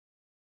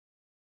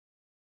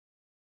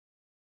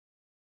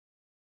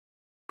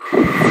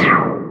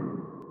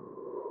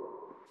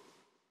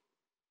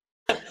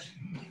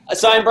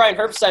So I'm Bryan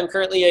Herbst. I'm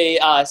currently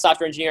a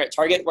software engineer at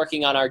Target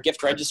working on our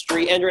gift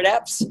registry Android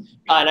apps.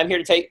 And I'm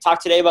here to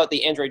talk today about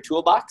the Android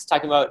Toolbox,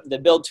 talking about the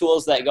build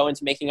tools that go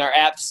into making our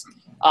apps.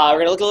 We're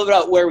going to look a little bit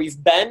about where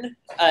we've been,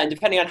 and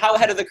depending on how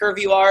ahead of the curve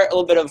you are, a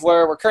little bit of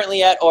where we're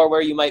currently at or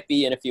where you might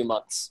be in a few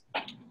months.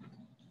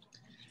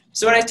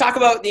 So when I talk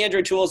about the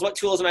Android tools, what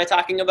tools am I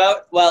talking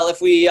about? Well,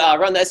 if we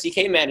run the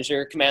SDK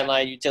Manager command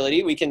line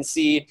utility, we can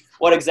see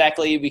what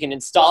exactly we can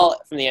install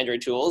from the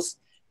Android tools.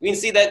 We can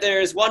see that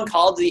there's one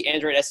called the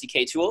Android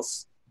SDK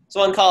Tools,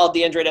 there's one called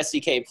the Android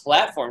SDK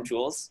Platform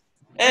Tools,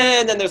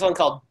 and then there's one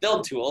called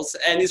Build Tools,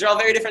 and these are all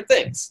very different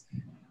things.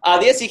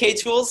 The SDK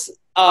Tools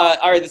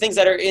are the things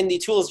that are in the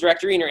Tools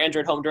directory in your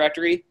Android home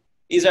directory.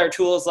 These are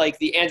tools like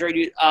the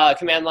Android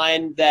command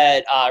line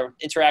that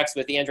interacts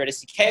with the Android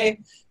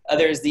SDK.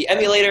 There's the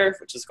emulator,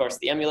 which is, of course,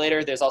 the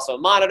emulator. There's also a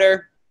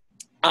monitor.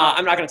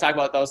 I'm not going to talk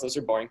about those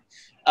are boring.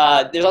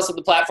 There's also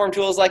the platform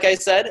tools, like I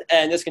said,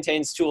 and this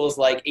contains tools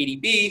like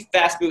ADB,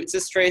 Fastboot,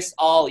 Systrace,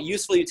 all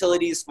useful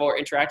utilities for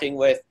interacting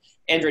with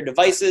Android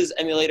devices,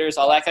 emulators,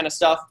 all that kind of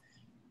stuff.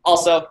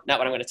 Also, not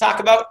what I'm going to talk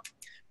about.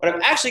 What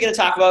I'm actually going to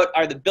talk about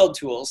are the build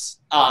tools,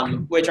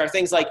 which are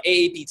things like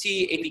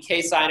AAPT,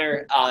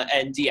 apksigner,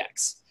 and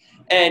DX.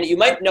 And you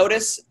might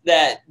notice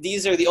that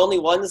these are the only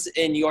ones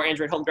in your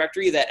Android home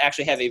directory that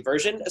actually have a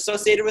version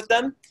associated with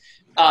them.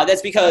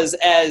 That's because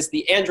as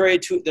the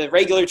the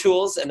regular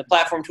tools and the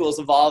platform tools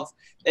evolve,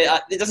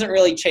 it doesn't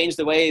really change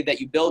the way that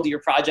you build your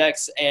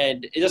projects,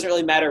 and it doesn't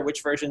really matter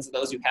which versions of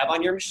those you have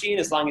on your machine.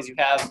 As long as you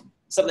have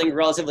something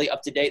relatively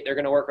up to date, they're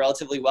going to work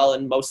relatively well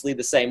in mostly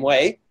the same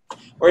way.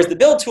 Whereas the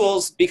build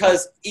tools,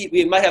 because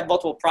we might have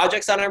multiple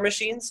projects on our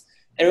machines,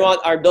 and we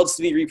want our builds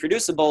to be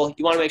reproducible,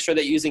 you want to make sure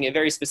that you're using a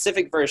very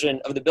specific version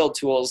of the build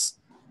tools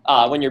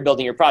when you're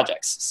building your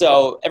projects.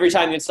 So every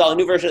time you install a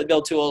new version of the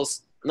build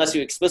tools, unless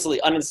you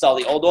explicitly uninstall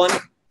the old one,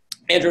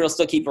 Android will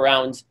still keep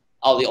around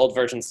all the old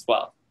versions as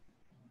well.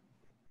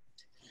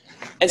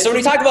 And so when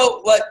we talk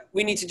about what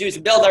we need to do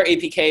to build our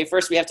APK,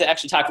 first we have to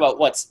actually talk about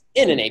what's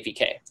in an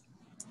APK.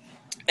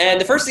 And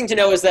the first thing to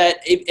know is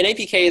that an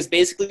APK is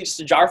basically just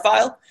a jar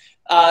file.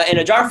 And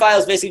a jar file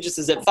is basically just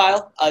a zip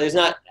file. There's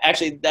not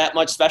actually that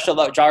much special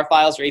about jar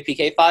files or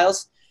APK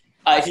files.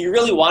 If you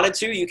really wanted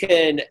to, you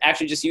can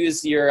actually just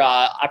use your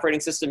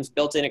operating system's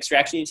built-in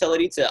extraction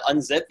utility to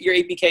unzip your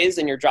APKs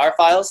and your jar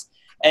files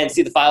and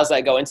see the files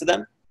that go into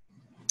them.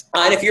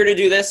 And if you were to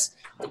do this,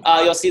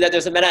 you'll see that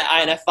there's a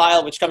meta.inf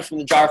file, which comes from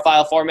the jar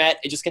file format.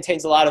 It just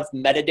contains a lot of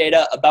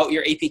metadata about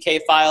your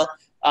APK file,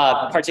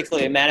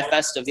 particularly a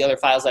manifest of the other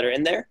files that are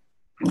in there.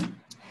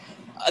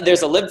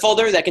 There's a lib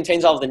folder that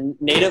contains all of the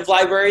native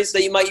libraries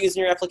that you might use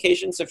in your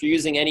application. So if you're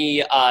using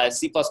any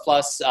C++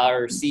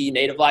 or C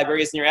native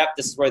libraries in your app,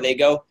 this is where they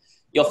go.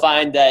 You'll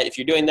find that if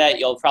you're doing that,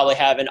 you'll probably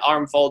have an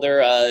ARM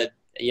folder, a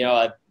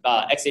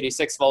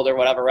x86 folder,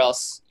 whatever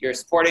else you're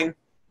supporting.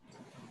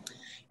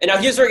 And now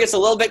here's where it gets a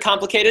little bit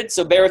complicated,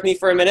 so bear with me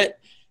for a minute.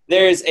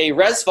 There's a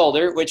res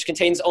folder, which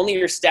contains only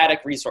your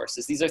static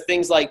resources. These are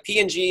things like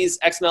PNGs,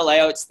 XML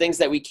layouts, things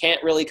that we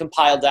can't really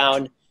compile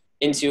down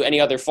into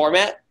any other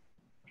format.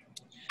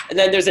 And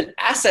then there's an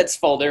assets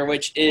folder,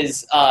 which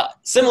is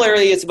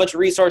similarly, it's a bunch of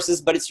resources,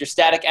 but it's your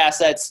static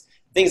assets,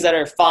 things that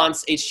are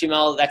fonts,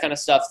 HTML, that kind of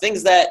stuff,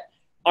 things that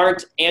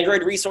aren't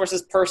Android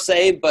resources per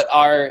se, but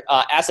are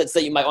assets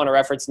that you might want to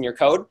reference in your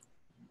code.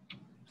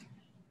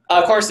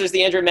 Of course, there's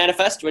the Android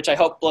manifest, which I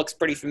hope looks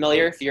pretty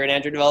familiar if you're an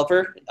Android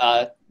developer.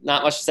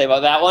 Not much to say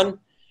about that one.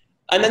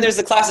 And then there's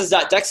the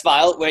classes.dex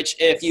file, which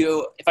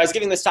if I was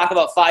giving this talk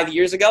about 5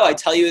 years ago, I'd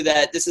tell you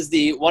that this is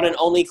the one and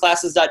only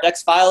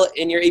classes.dex file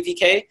in your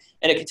APK,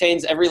 and it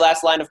contains every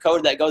last line of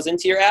code that goes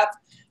into your app.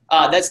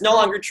 That's no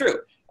longer true.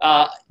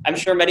 I'm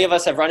sure many of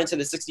us have run into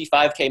the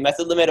 65K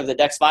method limit of the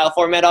dex file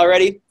format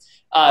already.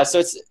 So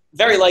it's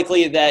very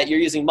likely that you're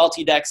using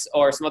multi-dex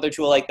or some other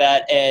tool like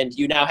that, and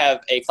you now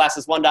have a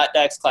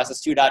classes1.dex,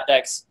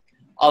 classes2.dex,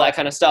 all that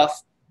kind of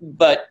stuff.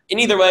 But in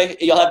either way,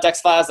 you'll have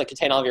dex files that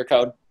contain all of your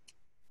code.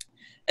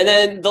 And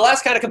then the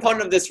last kind of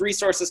component of this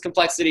resources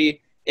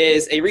complexity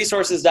is a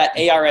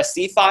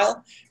resources.arsc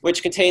file,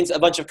 which contains a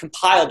bunch of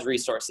compiled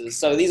resources.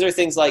 So these are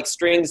things like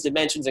strings,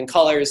 dimensions, and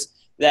colors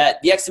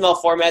that the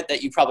XML format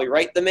that you probably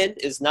write them in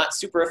is not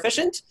super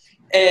efficient.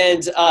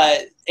 And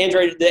the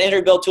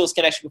Android build tools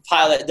can actually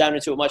compile that down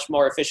into a much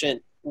more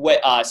efficient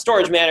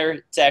storage manner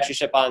to actually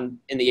ship on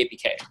in the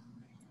APK.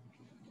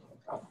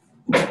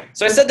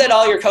 So I said that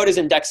all your code is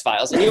in dex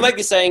files, and you might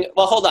be saying,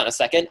 well, hold on a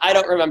second, I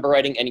don't remember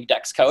writing any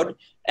dex code.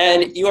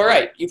 And you are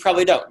right, you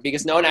probably don't,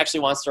 because no one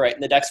actually wants to write in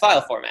the dex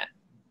file format.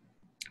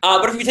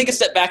 But if we take a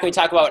step back and we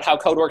talk about how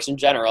code works in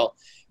general,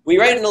 we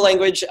write in a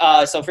language,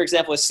 so for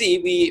example with C,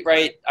 we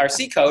write our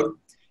C code,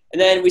 and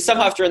then we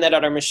somehow have to run that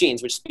on our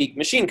machines, which speak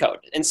machine code.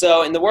 And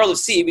so in the world of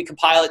C, we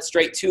compile it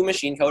straight to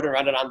machine code and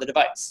run it on the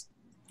device.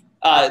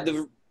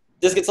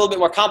 This gets a little bit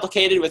more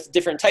complicated with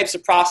different types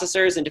of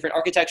processors and different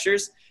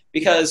architectures,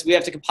 because we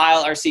have to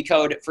compile our C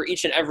code for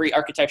each and every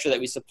architecture that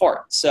we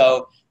support.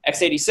 So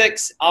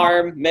x86,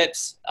 ARM,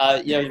 MIPS,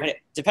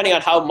 depending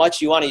on how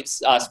much you want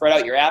to spread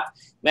out your app,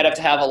 you might have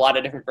to have a lot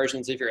of different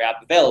versions of your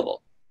app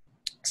available.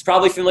 It's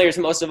probably familiar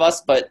to most of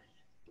us, but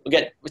we'll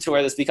get to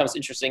where this becomes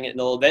interesting in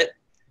a little bit.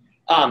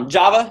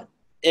 Java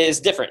is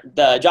different.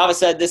 Java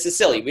said, this is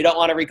silly. We don't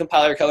want to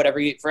recompile our code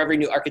for every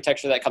new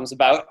architecture that comes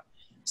about.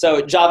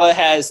 So Java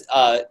has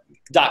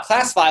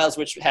 .class files,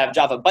 which have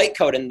Java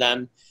bytecode in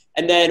them.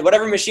 And then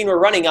whatever machine we're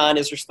running on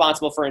is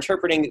responsible for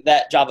interpreting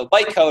that Java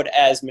bytecode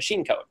as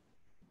machine code.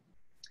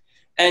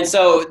 And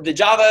so the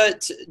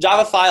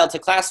Java file to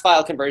class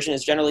file conversion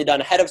is generally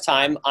done ahead of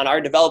time on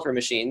our developer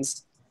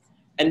machines.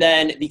 And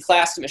then the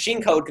class to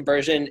machine code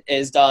conversion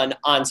is done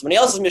on somebody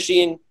else's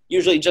machine,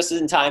 usually just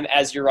in time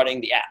as you're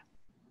running the app.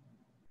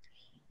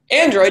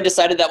 Android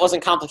decided that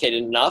wasn't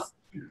complicated enough.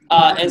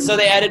 And so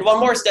they added one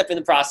more step in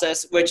the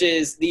process, which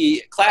is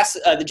the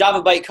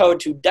Java bytecode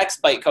to DEX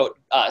bytecode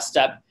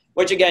step,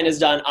 which again is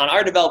done on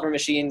our developer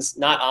machines,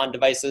 not on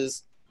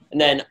devices.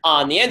 And then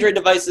on the Android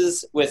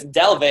devices with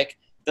Dalvik,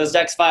 those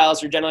DEX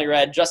files are generally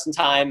read just in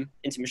time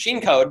into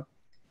machine code.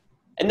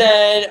 And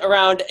then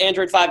around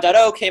Android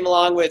 5.0 came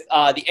along with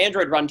the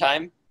Android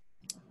runtime,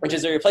 which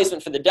is a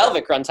replacement for the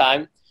Dalvik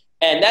runtime.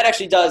 And that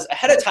actually does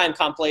ahead of time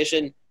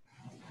compilation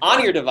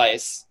on your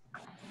device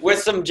with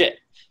some JIT.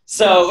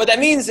 So what that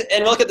means,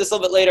 and we'll look at this a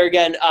little bit later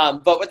again,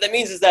 but what that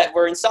means is that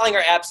we're installing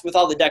our apps with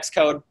all the DEX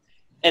code,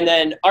 and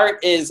then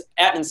Art is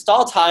at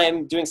install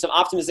time doing some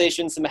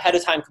optimization, some ahead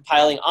of time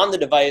compiling on the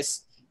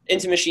device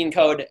into machine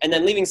code, and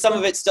then leaving some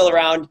of it still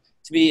around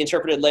to be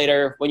interpreted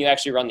later when you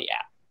actually run the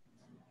app.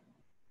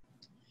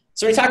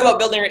 So when we talk about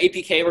building our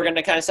APK, we're going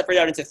to kind of separate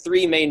out into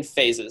three main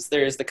phases.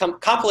 There's the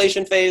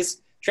compilation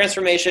phase,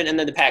 transformation, and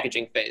then the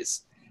packaging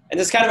phase. And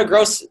this is kind of a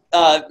gross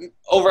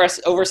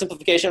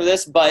oversimplification of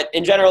this, but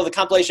in general, the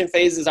compilation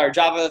phase is our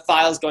Java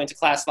files going to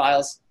class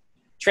files.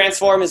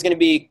 Transform is going to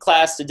be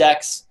class to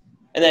DEX,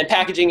 and then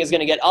packaging is going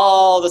to get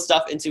all the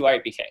stuff into our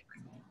APK.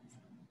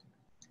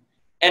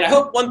 And I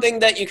hope one thing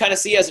that you kind of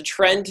see as a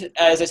trend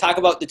as I talk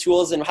about the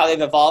tools and how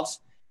they've evolved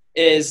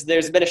is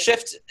there's been a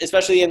shift,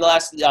 especially in the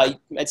last,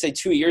 I'd say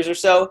 2 years or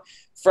so,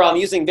 from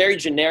using very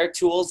generic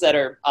tools that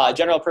are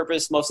general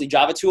purpose, mostly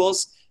Java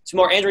tools, to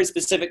more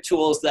Android-specific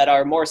tools that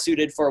are more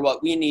suited for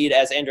what we need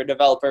as Android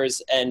developers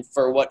and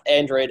for what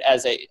Android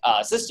as a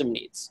system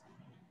needs.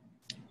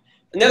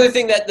 Another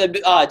thing that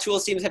the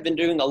tools teams have been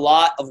doing a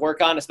lot of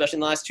work on, especially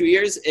in the last 2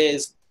 years,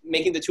 is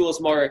making the tools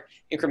more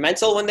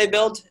incremental when they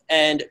build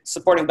and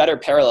supporting better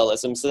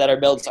parallelism so that our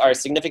builds are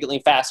significantly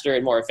faster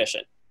and more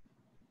efficient.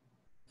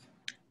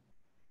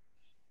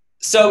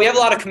 So we have a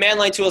lot of command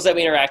line tools that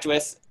we interact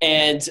with,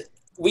 and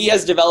we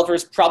as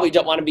developers probably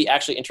don't want to be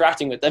actually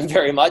interacting with them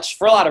very much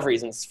for a lot of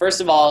reasons.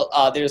 First of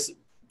all, there's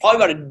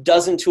probably about a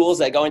dozen tools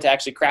that go into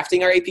actually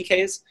crafting our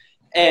APKs.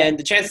 And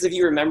the chances of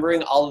you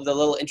remembering all of the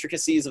little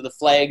intricacies of the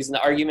flags and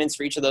the arguments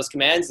for each of those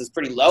commands is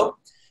pretty low.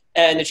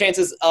 And the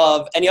chances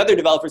of any other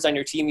developers on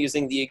your team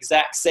using the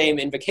exact same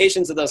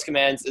invocations of those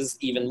commands is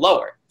even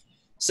lower.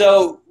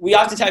 So we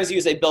oftentimes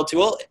use a build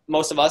tool,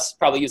 most of us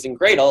probably using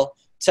Gradle,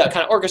 to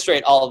kind of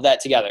orchestrate all of that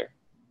together.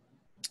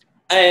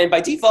 And by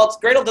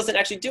default, Gradle doesn't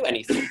actually do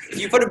anything. If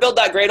you put a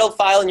build.gradle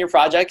file in your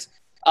project,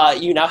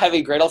 you now have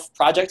a Gradle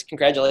project,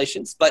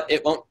 congratulations, but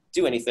it won't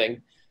do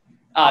anything.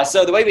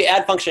 So the way we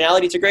add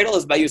functionality to Gradle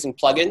is by using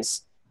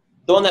plugins.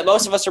 The one that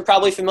most of us are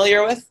probably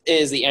familiar with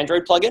is the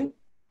Android plugin,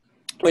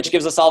 which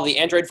gives us all the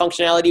Android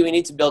functionality we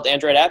need to build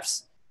Android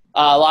apps.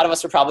 A lot of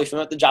us are probably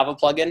familiar with the Java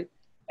plugin.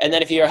 And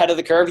then if you're ahead of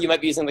the curve, you might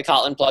be using the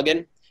Kotlin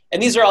plugin.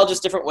 And these are all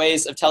just different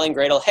ways of telling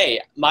Gradle, hey,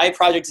 my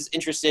project is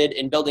interested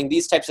in building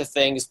these types of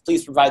things.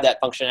 Please provide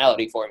that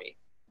functionality for me.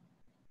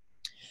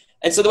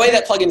 And so the way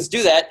that plugins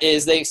do that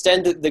is they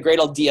extend the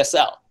Gradle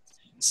DSL.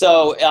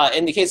 So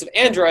in the case of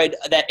Android,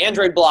 that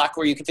Android block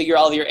where you configure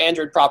all of your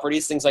Android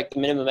properties, things like the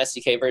minimum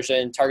SDK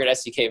version, target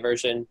SDK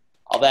version,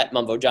 all that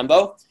mumbo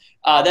jumbo,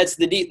 that's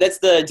the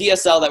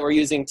DSL that we're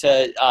using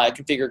to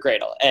configure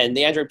Gradle. And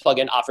the Android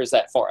plugin offers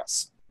that for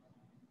us.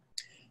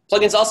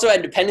 Plugins also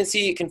add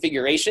dependency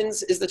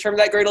configurations is the term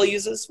that Gradle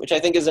uses, which I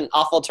think is an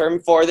awful term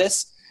for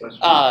this.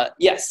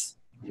 Yes.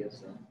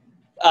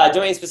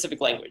 Domain-specific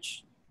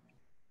language.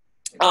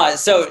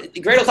 So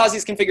Gradle calls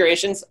these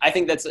configurations. I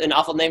think that's an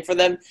awful name for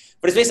them,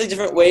 but it's basically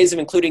different ways of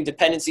including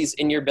dependencies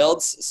in your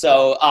builds.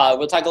 So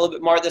we'll talk a little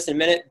bit more of this in a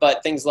minute,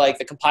 but things like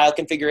the compile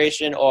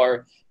configuration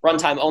or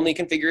runtime only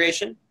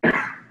configuration.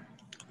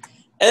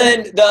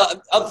 And then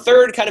the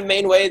third kind of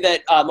main way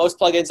that most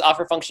plugins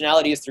offer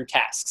functionality is through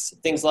tasks.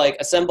 Things like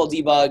assemble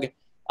debug,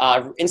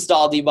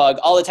 install debug,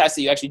 all the tasks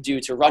that you actually do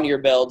to run your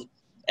build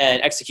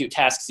and execute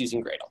tasks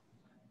using Gradle.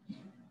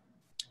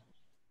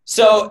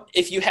 So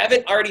if you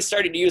haven't already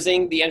started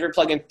using the Android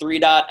plugin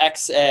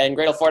 3.x and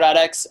Gradle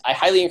 4.x, I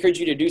highly encourage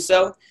you to do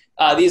so.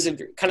 These are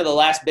kind of the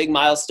last big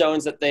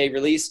milestones that they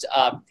released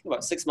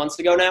about 6 months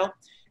ago now.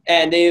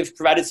 And they've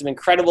provided some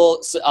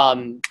incredible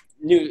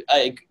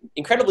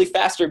incredibly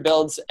faster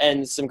builds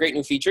and some great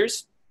new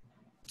features.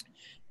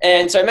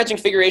 And so I mentioned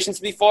configurations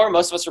before.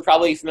 Most of us are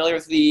probably familiar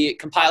with the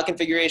compile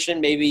configuration,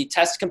 maybe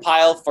test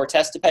compile for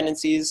test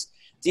dependencies,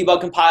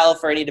 debug compile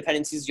for any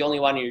dependencies you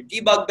only want in your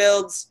debug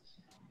builds,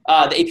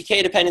 the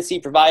APK dependency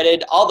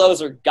provided, all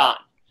those are gone.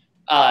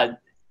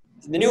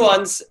 The new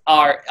ones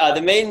are,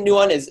 the main new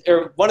one is,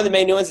 or one of the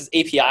main new ones is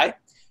API.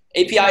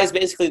 API is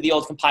basically the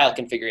old compile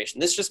configuration.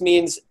 This just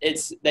means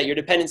it's that your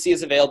dependency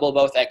is available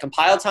both at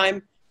compile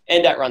time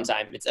and at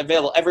runtime. It's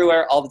available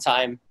everywhere, all the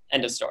time,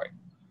 end of story.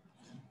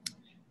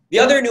 The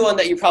other new one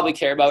that you probably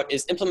care about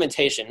is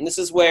implementation. This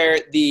is where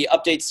the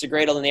updates to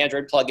Gradle and the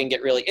Android plugin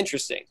get really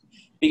interesting,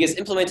 because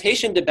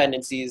implementation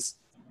dependencies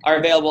are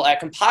available at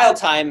compile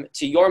time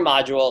to your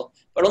module,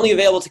 but only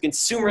available to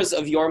consumers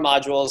of your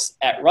modules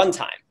at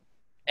runtime.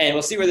 And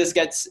we'll see where this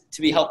gets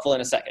to be helpful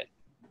in a second.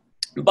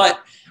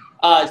 But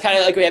kind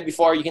of like we had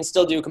before, you can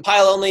still do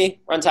compile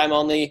only, runtime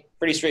only,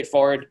 pretty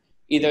straightforward.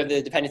 Either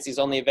the dependency is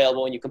only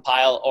available when you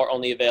compile or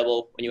only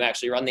available when you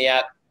actually run the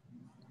app.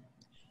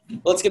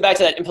 Let's get back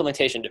to that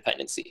implementation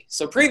dependency.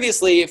 So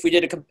previously, if we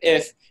had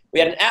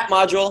an app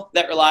module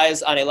that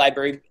relies on a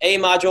library A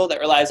module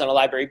that relies on a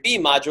library B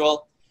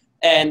module,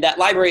 and that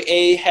library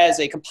A has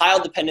a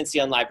compiled dependency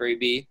on library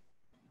B,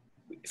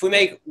 if we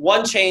make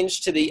one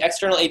change to the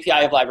external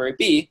API of library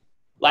B,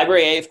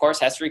 library A, of course,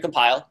 has to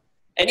recompile.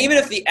 And even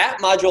if the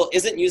app module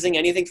isn't using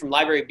anything from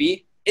library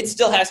B, it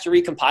still has to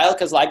recompile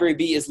because library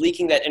B is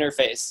leaking that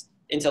interface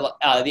into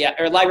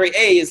or library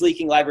A is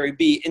leaking library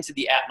B into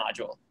the app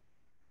module.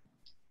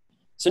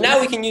 So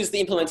now we can use the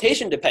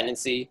implementation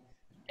dependency,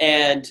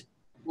 and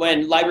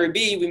when library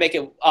B, we make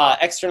an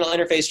external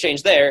interface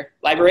change there,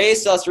 library A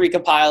still has to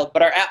recompile,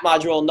 but our app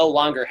module no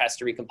longer has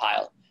to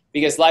recompile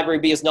because library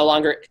B is no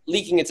longer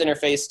leaking its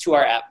interface to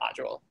our app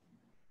module.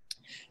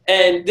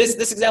 And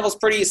this example is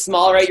pretty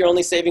small, right? You're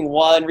only saving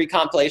one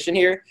recompilation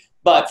here.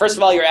 But first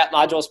of all, your app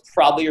module is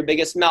probably your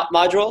biggest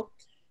module.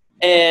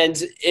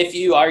 And if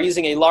you are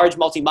using a large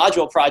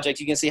multi-module project,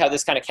 you can see how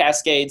this kind of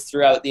cascades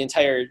throughout the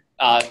entire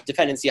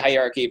dependency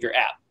hierarchy of your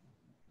app.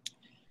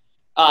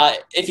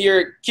 If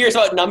you're curious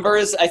about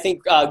numbers, I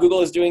think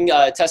Google is doing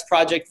a test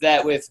project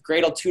that with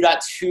Gradle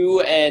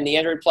 2.2 and the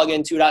Android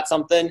plugin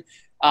 2.something,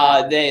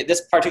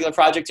 this particular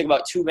project took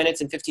about 2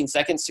 minutes and 15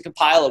 seconds to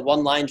compile a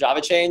one-line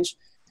Java change.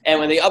 And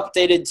when they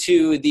updated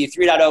to the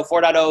 3.0,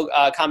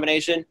 4.0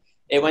 combination,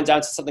 it went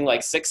down to something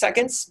like 6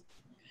 seconds.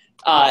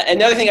 And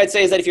the other thing I'd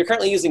say is that if you're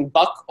currently using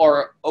Buck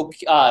or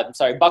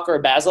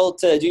Bazel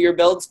to do your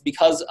builds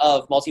because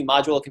of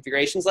multi-module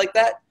configurations like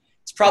that,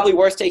 it's probably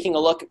worth taking a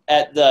look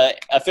at the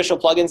official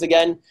plugins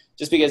again,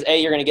 just because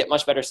A, you're going to get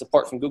much better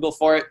support from Google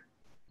for it,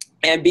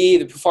 and B,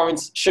 the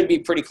performance should be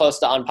pretty close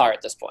to on par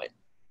at this point.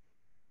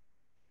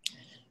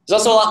 There's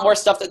also a lot more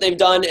stuff that they've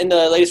done in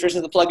the latest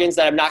versions of the plugins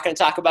that I'm not going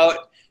to talk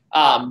about.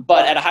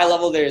 But at a high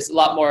level, there's a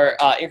lot more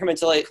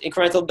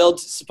incremental build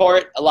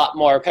support, a lot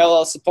more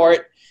parallel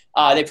support.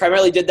 They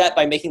primarily did that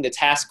by making the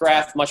task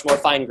graph much more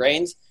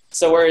fine-grained.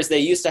 So whereas they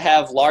used to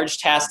have large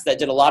tasks that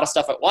did a lot of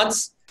stuff at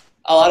once,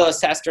 a lot of those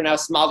tasks are now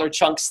smaller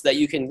chunks that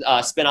you can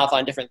spin off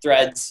on different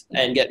threads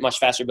and get much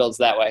faster builds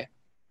that way.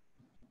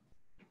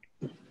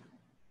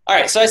 All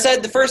right, so I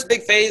said the first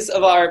big phase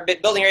of our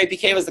building our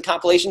APK was the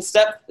compilation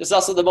step. This is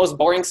also the most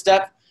boring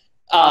step.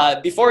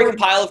 Before we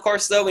compile, of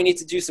course, though, we need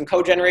to do some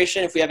code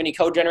generation if we have any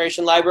code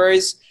generation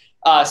libraries.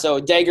 So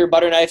Dagger,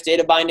 Butterknife,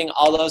 data binding,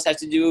 all those have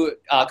to do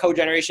code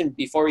generation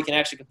before we can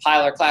actually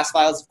compile our class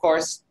files, of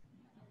course.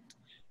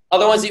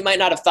 Other ones that you might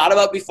not have thought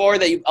about before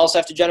that you also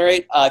have to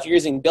generate, if you're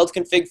using build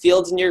config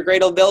fields in your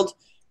Gradle build,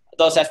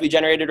 those have to be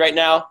generated right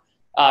now.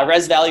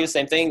 Res values,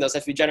 same thing, those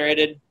have to be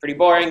generated, pretty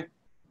boring.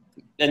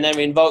 And then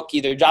we invoke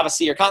either Java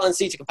C or Kotlin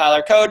C to compile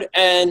our code,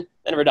 and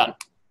then we're done.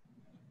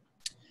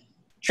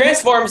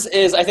 Transforms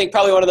is, I think,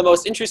 probably one of the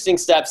most interesting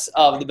steps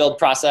of the build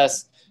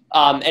process.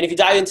 And if you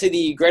dive into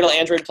the Gradle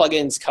Android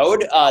plugins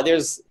code,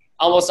 there's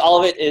almost all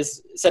of it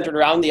is centered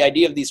around the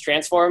idea of these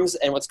transforms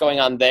and what's going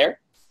on there.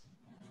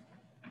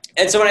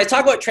 And so when I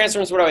talk about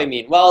transforms, what do I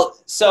mean? Well,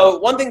 so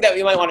one thing that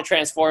we might want to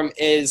transform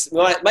is we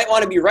might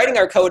want to be writing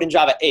our code in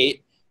Java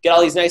 8, get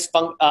all these nice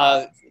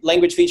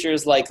language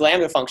features like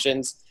Lambda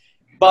functions,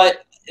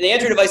 but the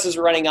Android devices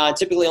we're running on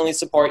typically only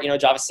support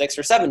Java 6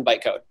 or 7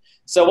 bytecode.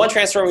 So one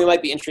transform we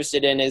might be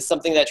interested in is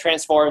something that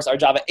transforms our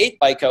Java 8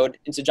 bytecode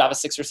into Java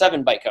 6 or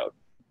 7 bytecode.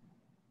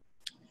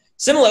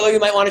 Similarly, we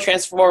might want to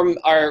transform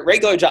our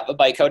regular Java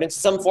bytecode into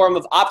some form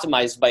of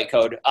optimized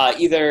bytecode,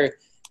 either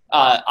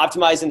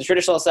optimized in the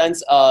traditional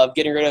sense of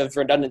getting rid of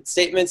redundant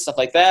statements, stuff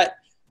like that,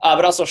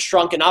 but also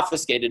shrunk and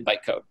obfuscated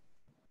bytecode.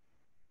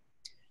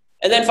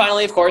 And then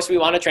finally, of course, we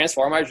want to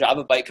transform our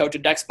Java bytecode to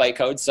DEX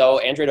bytecode so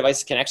Android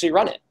devices can actually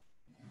run it.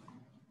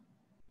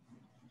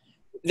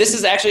 This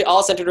is actually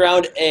all centered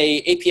around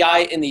an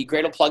API in the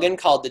Gradle plugin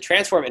called the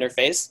transform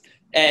interface.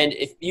 And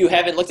if you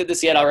haven't looked at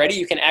this yet already,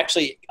 you can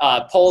actually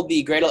pull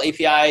the Gradle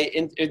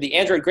API, or the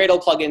Android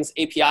Gradle plugins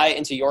API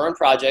into your own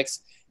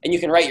projects, and you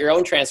can write your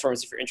own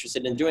transforms if you're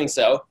interested in doing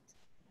so.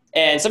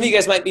 And some of you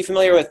guys might be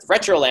familiar with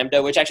Retro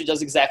Lambda, which actually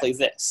does exactly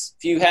this.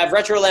 If you have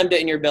Retro Lambda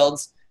in your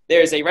builds,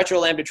 there's a Retro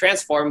Lambda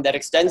transform that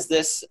extends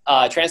this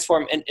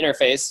transform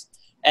interface,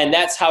 and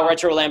that's how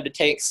Retro Lambda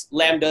takes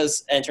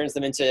lambdas and turns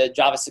them into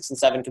Java 6 and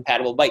 7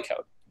 compatible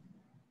bytecode.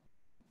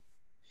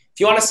 If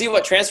you want to see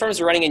what transforms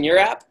are running in your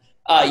app,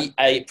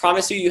 I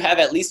promise you have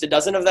at least a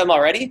dozen of them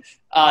already.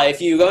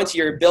 If you go into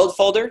your build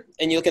folder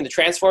and you look in the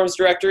transforms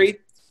directory,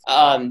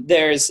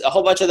 there's a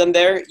whole bunch of them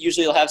there.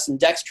 Usually you'll have some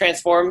Dex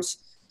transforms.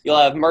 You'll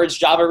have merge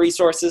Java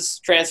resources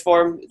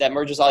transform that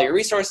merges all your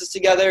resources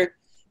together.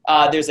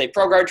 There's a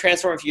ProGuard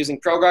transform if you're using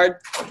ProGuard.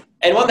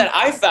 And one that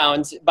I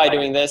found by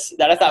doing this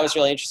that I thought was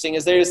really interesting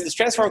is there's this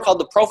transform called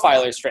the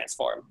Profilers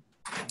transform.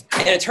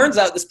 And it turns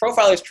out this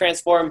Profilers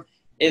transform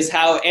is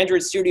how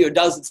Android Studio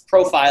does its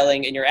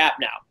profiling in your app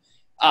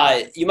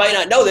now. You might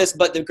not know this,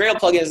 but the Gradle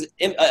plugin is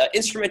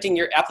instrumenting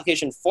your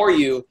application for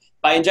you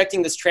by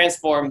injecting this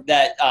transform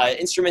that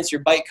instruments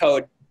your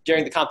bytecode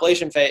during the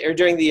compilation phase, or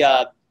during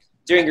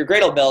your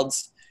Gradle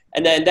builds,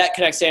 and then that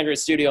connects to Android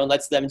Studio and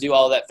lets them do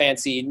all that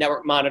fancy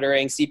network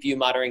monitoring, CPU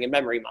monitoring, and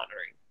memory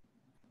monitoring.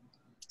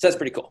 So that's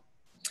pretty cool.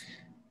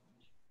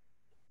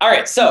 All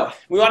right, so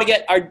we want to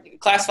get our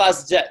class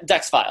files,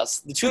 Dex files.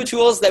 The two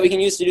tools that we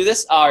can use to do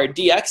this are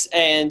DX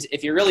and,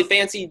 if you're really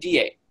fancy,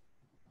 D8.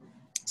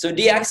 So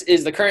DX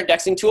is the current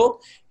dexing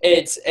tool.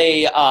 It's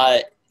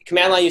a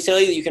command line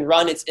utility that you can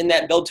run. It's in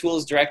that build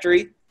tools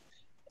directory.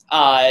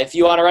 If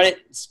you want to run it,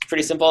 it's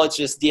pretty simple. It's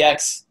just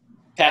DX,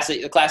 pass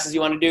it the classes you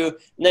want to do,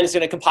 and then it's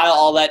going to compile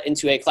all that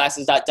into a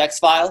classes.dex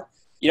file.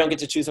 You don't get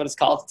to choose what it's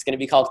called. It's going to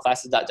be called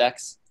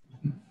classes.dex.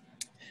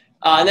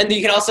 And then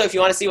you can also, if you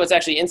want to see what's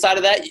actually inside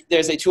of that,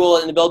 there's a tool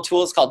in the build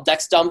tools called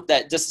dexdump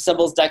that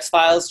disassembles dex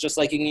files, just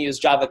like you can use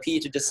Java P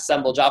to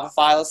disassemble Java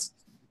files.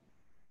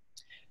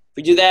 If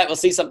we do that, we'll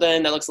see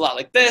something that looks a lot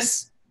like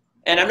this.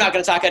 And I'm not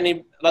going to talk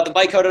about the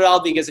bytecode at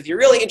all, because if you're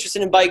really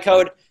interested in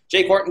bytecode,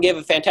 Jake Wharton gave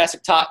a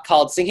fantastic talk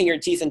called Sinking Your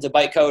Teeth into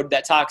Bytecode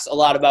that talks a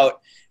lot about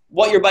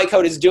what your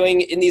bytecode is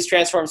doing in these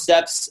transform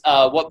steps,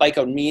 what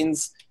bytecode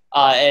means,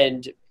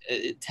 and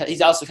he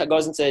also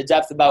goes into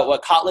depth about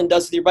what Kotlin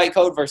does with your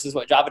bytecode versus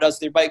what Java does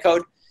with your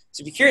bytecode.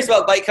 So if you're curious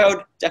about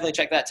bytecode, definitely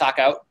check that talk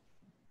out.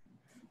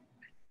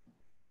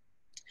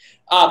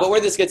 But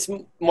where this gets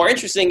more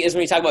interesting is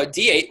when you talk about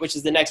D8, which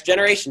is the next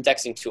generation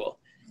dexing tool.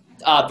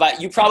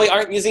 But you probably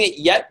aren't using it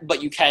yet,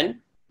 but you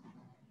can.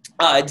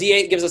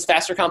 D8 gives us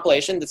faster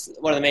compilation. That's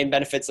one of the main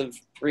benefits of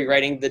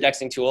rewriting the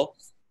dexing tool.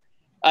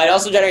 It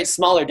also generates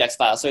smaller dex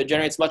files, so it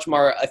generates much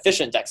more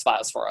efficient dex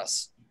files for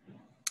us.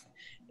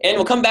 And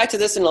we'll come back to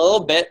this in a little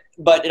bit,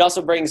 but it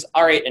also brings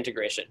R8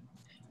 integration.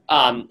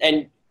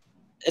 And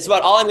it's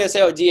about all I'm going to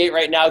say about D8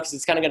 right now, because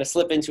it's kind of going to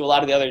slip into a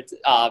lot of the other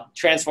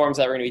transforms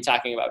that we're going to be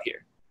talking about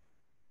here.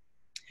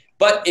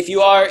 But if you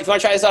want to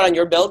try this out on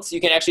your builds, you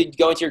can actually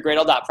go into your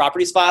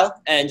Gradle.properties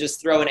file and just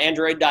throw an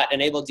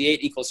android.enable D8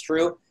 equals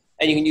true,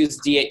 and you can use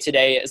D8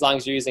 today as long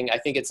as you're using, I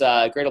think it's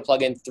a Gradle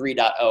plugin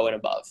 3.0 and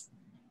above.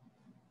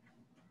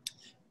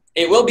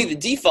 It will be the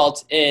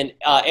default in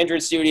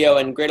Android Studio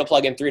and Gradle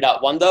plugin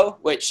 3.1 though,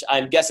 which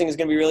I'm guessing is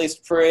going to be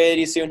released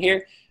pretty soon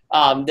here.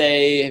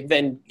 They've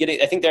been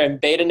getting, I think they're in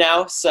beta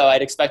now, so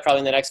I'd expect probably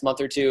in the next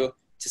month or two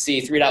to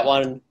see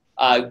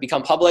 3.1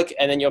 become public,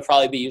 and then you'll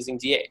probably be using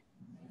D8.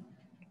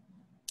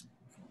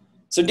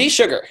 So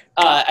desugar.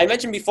 I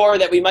mentioned before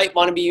that we might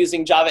want to be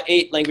using Java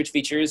 8 language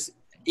features,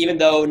 even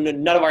though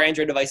none of our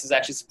Android devices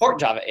actually support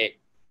Java 8.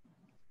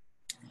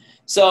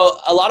 So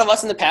a lot of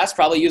us in the past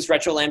probably used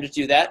retro lambda to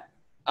do that.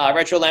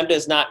 Retro lambda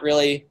is not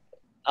really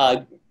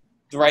the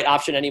right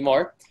option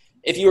anymore.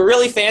 If you were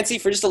really fancy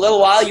for just a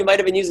little while, you might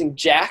have been using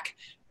Jack.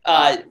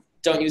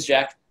 Don't use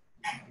Jack.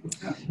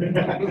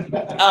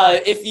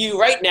 If you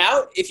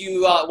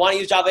want to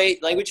use Java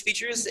 8 language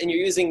features and you're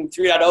using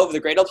 3.0 of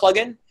the Gradle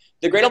plugin,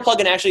 the Gradle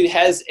plugin actually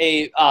has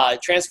a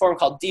transform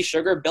called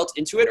desugar built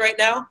into it right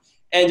now,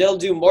 and it'll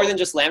do more than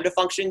just lambda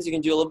functions. You can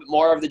do a little bit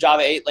more of the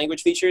Java 8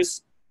 language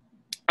features,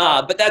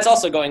 but that's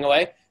also going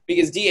away,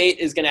 because D8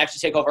 is going to actually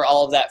take over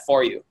all of that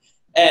for you.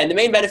 And the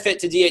main benefit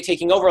to D8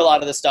 taking over a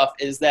lot of this stuff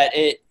is that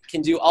it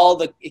can do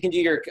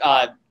your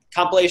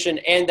compilation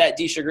and that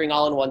desugaring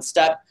all in one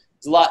step.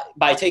 It's a lot,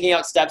 by taking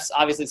out steps,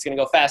 obviously it's going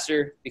to go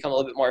faster, become a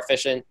little bit more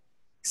efficient,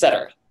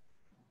 etc.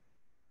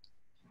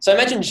 So I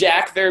mentioned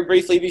Jack very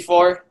briefly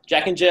before.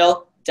 Jack and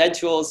Jill, dead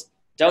tools,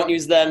 don't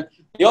use them.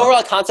 The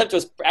overall concept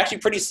was actually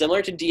pretty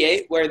similar to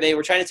D8, where they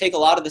were trying to take a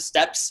lot of the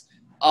steps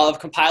of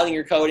compiling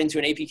your code into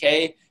an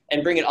APK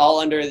and bring it all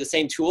under the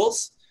same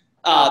tools,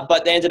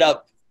 but they ended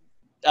up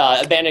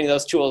abandoning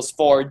those tools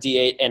for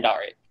D8 and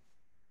R8.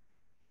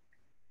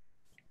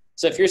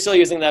 So if you're still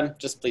using them,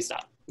 just please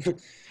stop.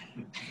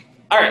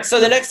 All right, so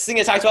the next thing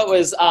I talked about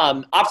was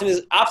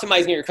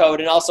optimizing your code,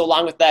 and also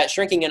along with that,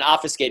 shrinking and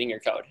obfuscating your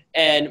code.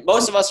 And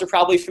most of us are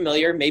probably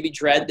familiar, maybe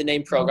dread the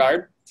name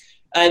ProGuard,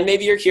 and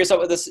maybe you're curious about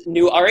what this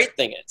new R8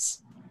 thing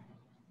is.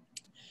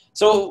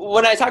 So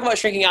when I talk about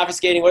shrinking and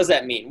obfuscating, what does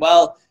that mean?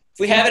 Well, if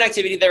we have an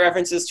activity that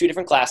references two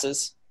different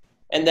classes,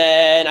 and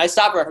then I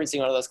stop referencing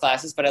one of those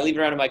classes, but I leave it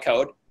around in my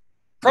code,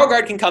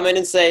 ProGuard can come in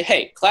and say,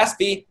 hey, class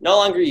B, no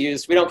longer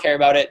used, we don't care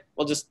about it,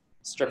 we'll just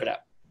strip it out.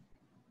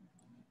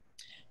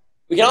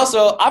 We can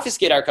also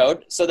obfuscate our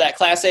code so that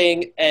so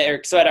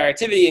that our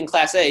activity in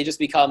class A just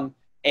become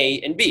A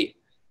and B.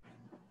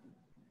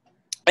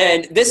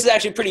 And this is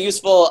actually pretty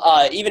useful,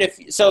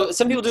 so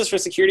some people do this for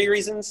security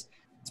reasons.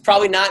 It's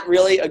probably not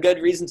really a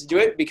good reason to do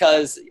it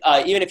because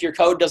even if your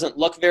code doesn't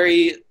look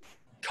very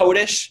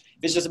code-ish,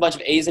 if it's just a bunch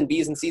of A's and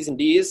B's and C's and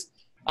D's,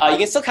 you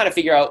can still kind of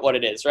figure out what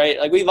it is, right?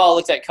 Like we've all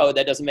looked at code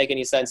that doesn't make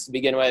any sense to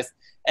begin with.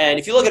 And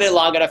if you look at it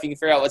long enough, you can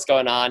figure out what's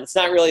going on. It's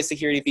not really a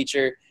security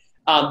feature.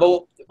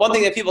 But one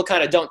thing that people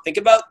kind of don't think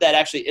about that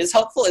actually is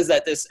helpful is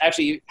that this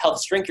actually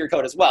helps shrink your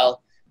code as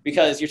well,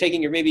 because you're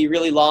taking your maybe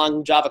really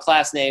long Java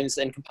class names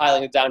and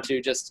compiling it down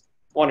to just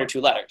 1 or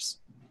 2 letters.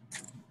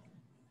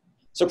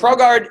 So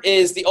ProGuard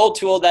is the old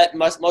tool that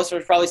most of us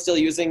are probably still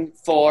using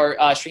for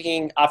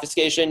shrinking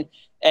obfuscation.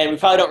 And we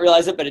probably don't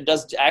realize it, but it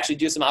does actually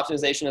do some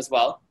optimization as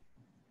well.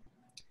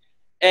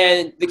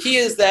 And the key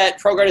is that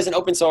ProGuard is an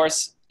open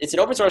source. It's an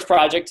open source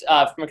project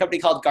from a company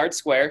called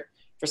GuardSquare.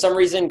 For some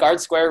reason,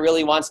 GuardSquare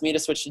really wants me to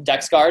switch to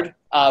DexGuard,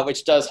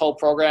 which does whole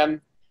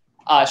program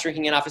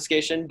shrinking and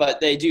obfuscation,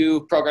 but they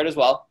do ProGuard as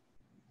well.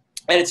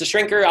 And it's a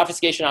shrinker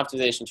obfuscation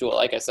optimization tool,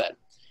 like I said.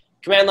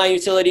 Command line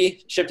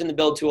utility, shipped in the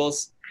build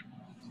tools.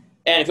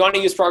 And if you want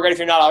to use ProGuard, if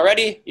you're not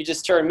already, you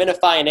just turn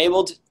minify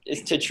enabled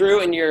to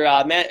true in your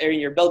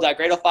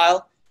build.gradle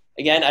file.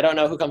 Again, I don't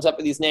know who comes up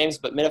with these names,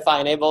 but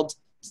minify enabled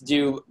to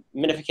do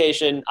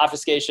minification,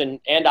 obfuscation,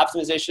 and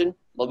optimization.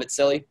 A little bit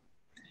silly.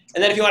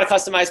 And then if you want to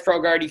customize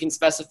ProGuard, you can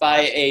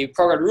specify a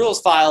ProGuard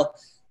rules file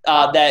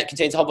that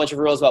contains a whole bunch of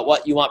rules about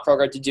what you want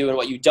ProGuard to do and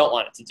what you don't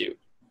want it to do.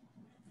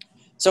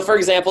 So for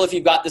example, if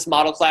you've got this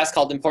model class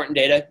called important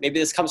data, maybe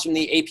this comes from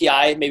the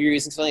API, maybe you're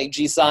using something like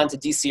JSON to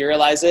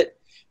deserialize it.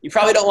 You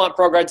probably don't want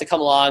ProGuard to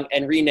come along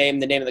and rename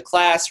the name of the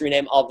class,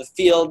 rename all the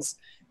fields,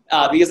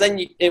 because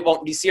then it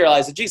won't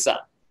deserialize the JSON.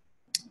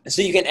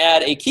 So you can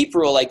add a keep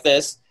rule like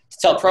this to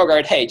tell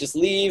ProGuard, hey, just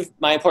leave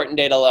my important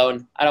data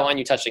alone. I don't want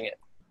you touching it.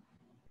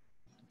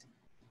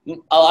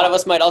 A lot of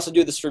us might also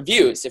do this for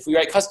views. If we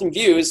write custom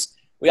views,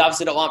 we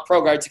obviously don't want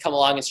ProGuard to come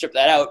along and strip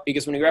that out,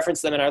 because when we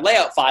reference them in our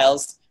layout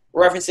files,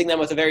 we're referencing them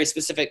with a very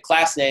specific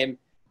class name.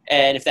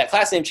 And if that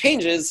class name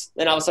changes,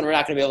 then all of a sudden we're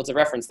not going to be able to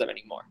reference them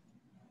anymore.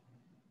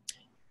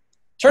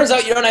 Turns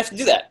out you don't have to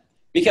do that,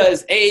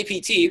 because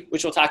AAPT,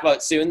 which we'll talk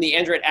about soon, the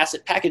Android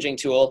Asset Packaging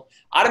tool,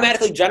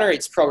 automatically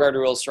generates ProGuard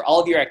rules for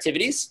all of your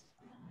activities,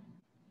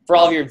 for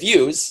all of your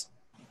views,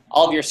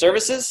 all of your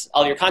services,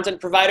 all of your content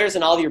providers,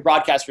 and all of your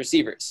broadcast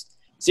receivers.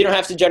 So you don't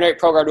have to generate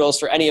ProGuard rules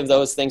for any of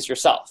those things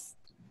yourself.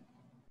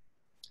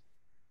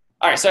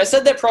 All right, so I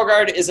said that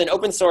ProGuard is an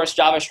open source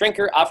Java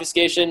shrinker,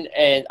 obfuscation,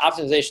 and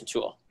optimization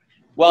tool.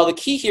 Well, the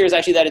key here is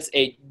actually that it's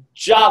a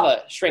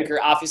Java shrinker,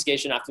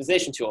 obfuscation,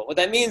 optimization tool. What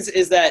that means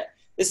is that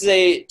this is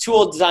a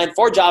tool designed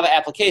for Java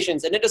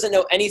applications, and it doesn't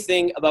know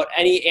anything about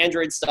any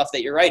Android stuff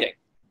that you're writing.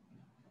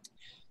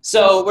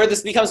 So where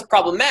this becomes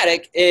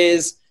problematic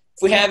is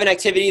if we have an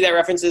activity that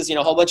references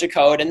a whole bunch of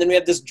code, and then we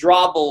have this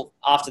drawable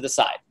off to the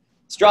side.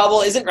 This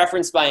drawable isn't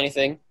referenced by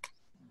anything,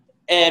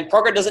 and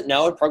ProGuard doesn't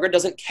know, and ProGuard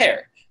doesn't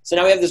care. So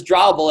now we have this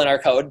drawable in our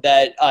code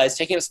that is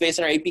taking up space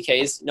in our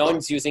APKs. No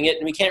one's using it,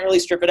 and we can't really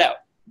strip it out.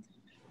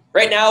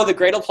 Right now, the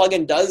Gradle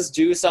plugin does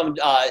do some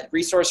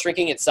resource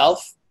shrinking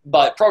itself,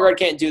 but ProGuard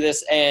can't do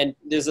this, and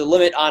there's a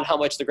limit on how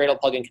much the Gradle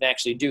plugin can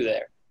actually do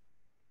there.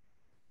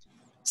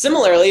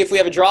 Similarly, if we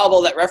have a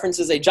drawable that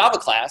references a Java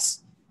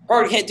class,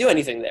 ProGuard can't do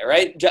anything there,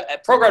 right?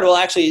 ProGuard will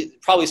actually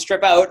probably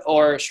strip out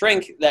or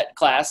shrink that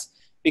class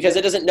because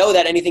it doesn't know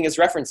that anything is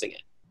referencing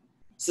it.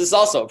 So this is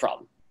also a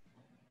problem.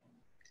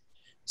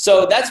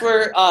 So that's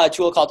where a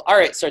tool called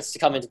R8 starts to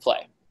come into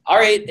play.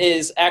 R8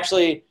 is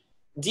actually,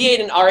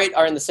 D8 and R8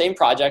 are in the same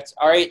project.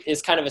 R8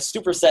 is kind of a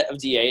superset of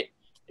D8.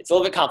 It's a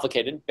little bit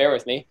complicated, bear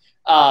with me.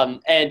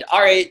 And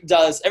R8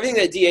 does everything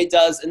that D8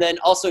 does, and then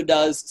also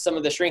does some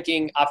of the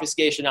shrinking,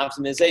 obfuscation,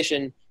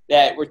 optimization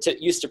that we're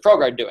used to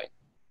ProGuard doing.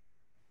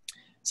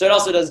 So it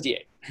also does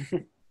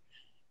D8.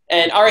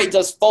 And R8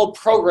 does full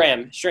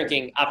program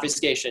shrinking,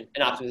 obfuscation,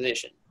 and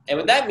optimization. And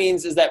what that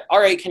means is that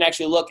R8 can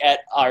actually look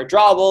at our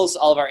drawables,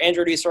 all of our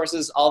Android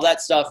resources, all of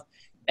that stuff,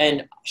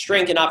 and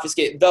shrink and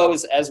obfuscate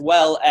those as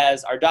well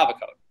as our Java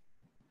code.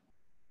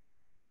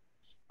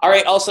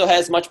 R8 also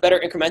has much better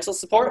incremental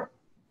support.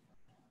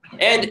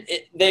 And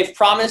they've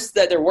promised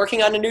that they're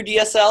working on a new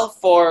DSL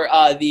for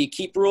the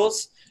keep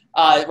rules.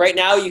 Right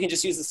now, you can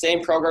just use the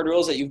same ProGuard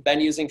rules that you've been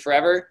using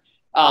forever.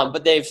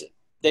 But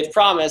they've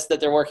promised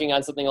that they're working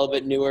on something a little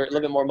bit newer, a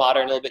little bit more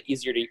modern, a little bit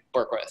easier to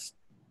work with.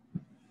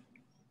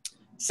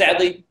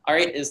 Sadly,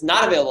 R8 is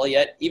not available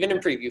yet, even in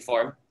preview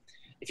form.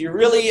 If you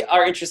really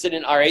are interested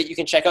in R8, you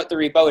can check out the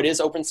repo. It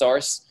is open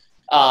source.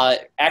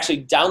 Actually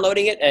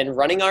downloading it and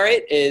running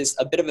R8 is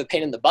a bit of a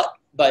pain in the butt,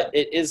 but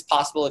it is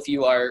possible if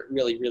you are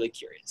really, really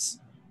curious.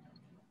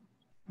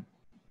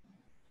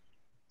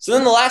 So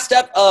then the last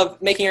step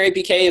of making our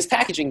APK is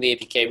packaging the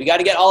APK. We got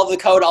to get all of the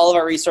code, all of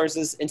our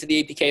resources into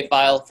the APK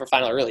file for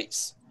final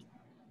release.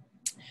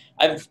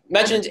 I've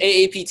mentioned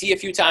AAPT a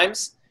few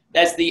times.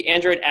 That's the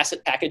Android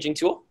Asset Packaging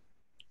tool.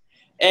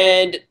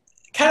 And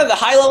kind of the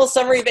high-level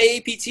summary of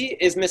AAPT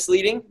is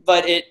misleading,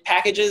 but it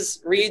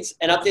packages, reads,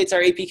 and updates our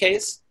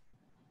APKs.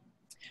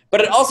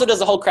 But it also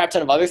does a whole crap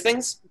ton of other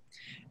things.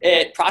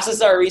 It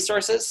processes our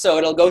resources, so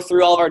it'll go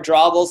through all of our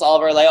drawables, all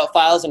of our layout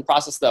files, and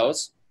process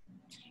those.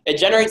 It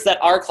generates that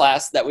R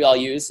class that we all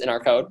use in our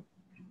code.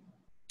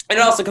 And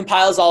it also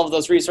compiles all of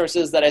those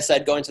resources that I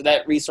said go into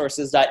that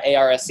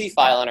resources.arsc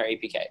file on our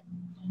APK.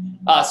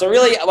 So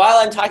really, while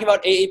I'm talking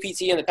about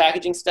AAPT and the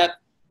packaging step,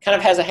 kind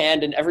of has a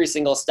hand in every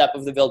single step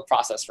of the build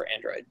process for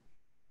Android.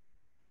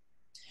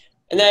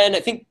 And then I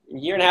think a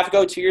year and a half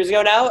ago, 2 years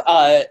ago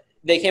now,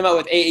 they came out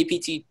with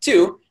AAPT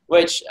 2,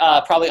 which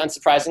probably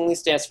unsurprisingly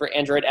stands for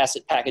Android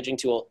Asset Packaging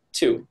Tool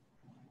 2.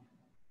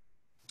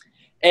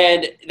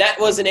 And that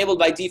was enabled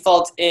by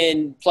default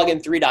in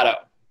plugin 3.0.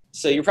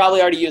 So you're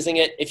probably already using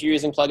it if you're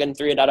using plugin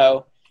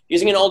 3.0.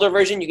 Using an older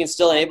version, you can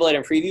still enable it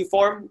in preview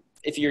form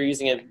if you're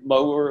using a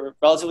more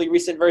relatively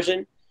recent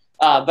version.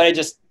 But I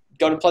just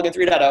go to plugin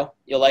 3.0.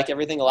 You'll like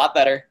everything a lot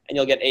better, and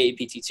you'll get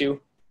AAPT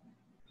 2.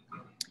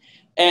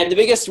 And the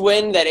biggest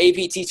win that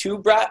AAPT 2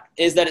 brought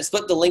is that it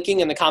split the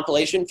linking and the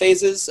compilation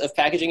phases of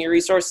packaging your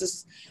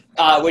resources,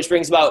 which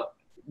brings about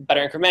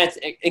better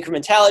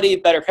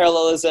incrementality, better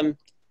parallelism,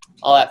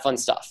 all that fun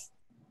stuff.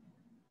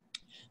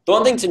 The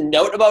one thing to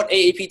note about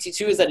AAPT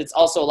 2 is that it's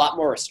also a lot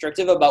more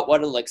restrictive about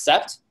what it'll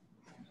accept.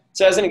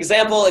 So as an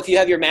example, if you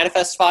have your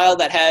manifest file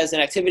that has an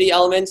activity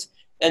element,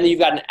 and then you've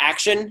got an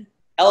action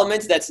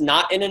element that's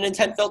not in an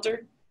intent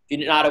filter, if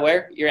you're not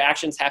aware, your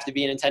actions have to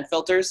be in intent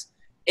filters.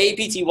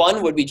 AAPT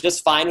 1 would be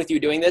just fine with you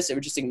doing this. It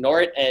would just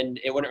ignore it, and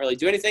it wouldn't really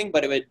do anything,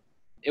 but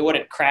it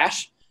wouldn't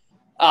crash.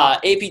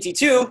 AAPT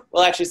 2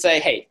 will actually say,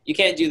 hey, you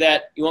can't do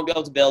that. You won't be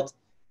able to build.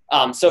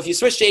 So if you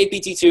switch to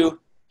AAPT 2,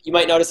 you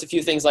might notice a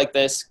few things like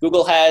this.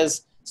 Google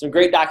has some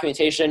great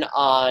documentation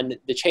on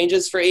the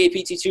changes for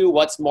AAPT 2,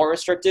 what's more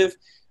restrictive.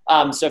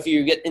 So if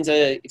you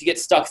get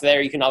stuck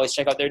there, you can always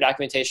check out their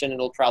documentation, and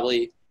it'll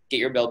probably get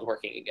your build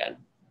working again.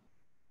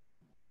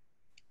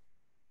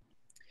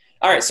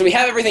 All right, so we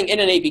have everything in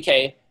an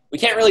APK. We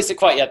can't release it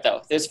quite yet,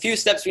 though. There's a few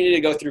steps we need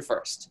to go through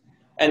first.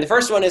 And the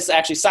first one is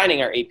actually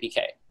signing our APK.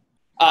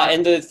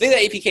 And the thing that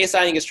APK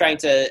signing is trying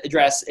to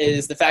address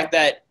is the fact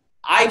that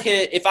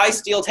if I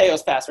steal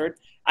Teo's password,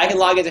 I can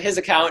log into his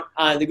account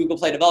on the Google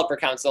Play Developer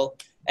Council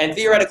and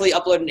theoretically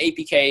upload an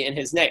APK in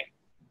his name.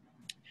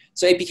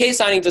 So APK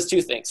signing does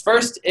two things.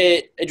 First,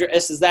 it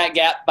addresses that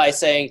gap by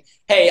saying,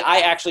 hey, I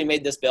actually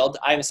made this build.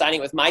 I'm signing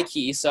it with my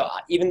key. So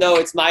even though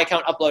it's my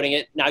account uploading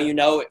it, now you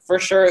know for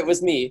sure it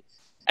was me.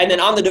 And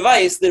then on the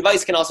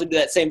device can also do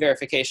that same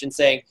verification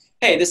saying,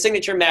 hey, this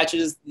signature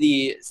matches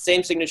the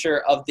same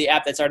signature of the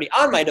app that's already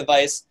on my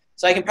device.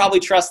 So I can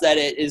probably trust that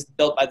it is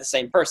built by the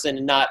same person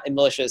and not a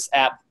malicious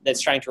app that's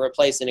trying to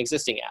replace an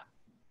existing app.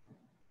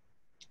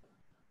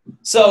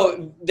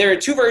 So there are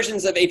two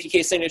versions of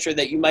APK signature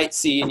that you might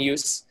see in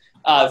use.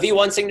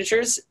 V1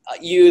 signatures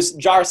use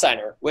jar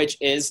signer, which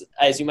is,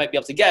 as you might be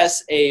able to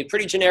guess, a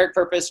pretty generic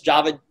purpose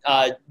Java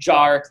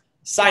jar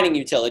signing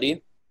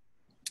utility.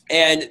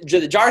 And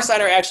the jar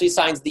signer actually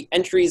signs the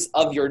entries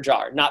of your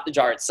jar, not the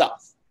jar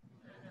itself.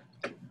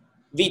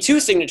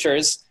 V2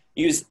 signatures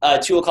use a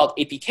tool called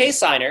APK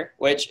signer,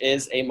 which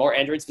is a more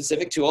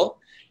Android-specific tool.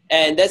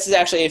 And this is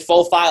actually a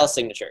full file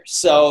signature.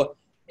 So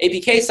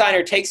APK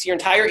signer takes your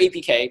entire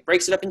APK,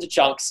 breaks it up into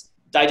chunks,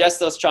 digests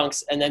those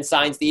chunks, and then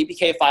signs the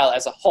APK file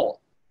as a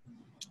whole.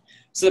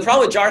 So the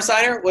problem with jar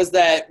signer was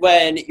that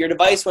when your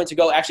device went to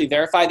go actually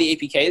verify the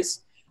APKs,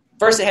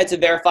 first it had to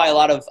verify a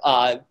lot of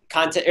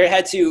content, or it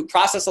had to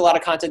process a lot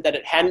of content that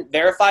it hadn't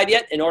verified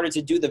yet in order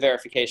to do the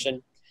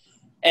verification.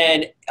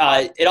 And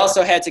it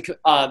also had to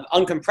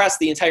uncompress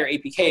the entire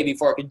APK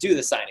before it could do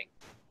the signing.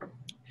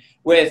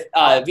 With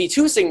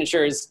V2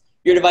 signatures,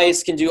 your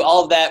device can do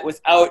all of that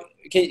without,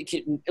 can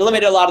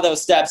eliminate a lot of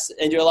those steps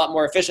and do it a lot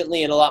more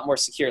efficiently and a lot more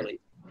securely.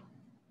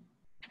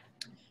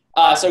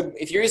 So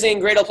if you're using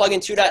Gradle plugin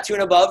 2.2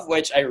 and above,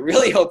 which I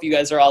really hope you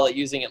guys are all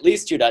using at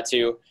least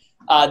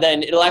 2.2,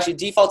 then it'll actually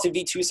default to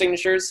V2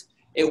 signatures.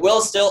 It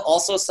will still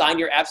also sign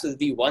your apps with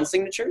V1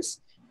 signatures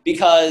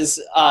because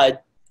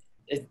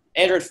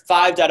Android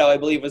 5.0, I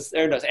believe,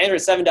 Android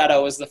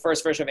 7.0 was the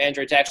first version of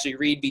Android to actually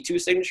read V2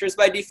 signatures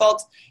by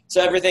default.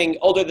 So everything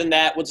older than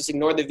that, we'll just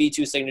ignore the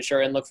V2 signature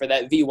and look for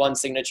that V1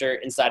 signature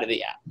inside of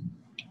the app.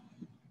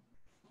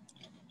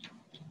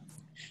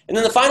 And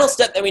then the final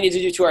step that we need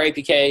to do to our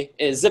APK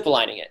is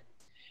zipaligning it.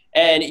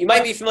 And you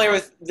might be familiar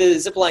with the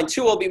zipalign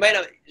tool, but you might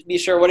not be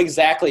sure what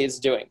exactly it's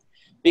doing.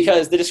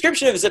 Because the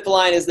description of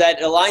zipalign is that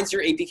it aligns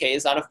your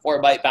APKs on a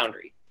 4-byte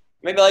boundary.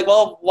 You might be like,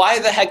 well, why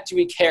the heck do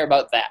we care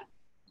about that?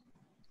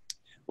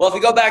 Well, if we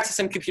go back to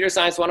some computer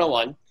science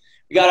 101,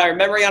 we got our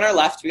memory on our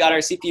left, we got our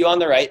CPU on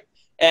the right,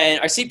 and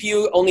our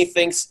CPU only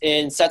thinks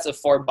in sets of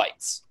 4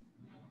 bytes.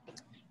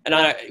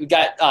 And we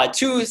got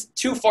two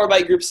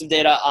 4-byte groups of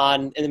data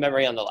in the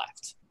memory on the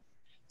left.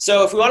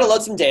 So if we want to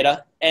load some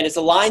data, and it's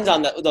aligned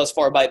on those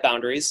 4-byte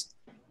boundaries,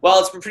 well,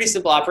 it's a pretty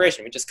simple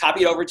operation. We just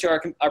copy it over to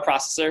our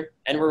processor,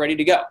 and we're ready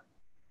to go.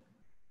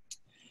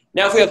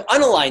 Now, if we have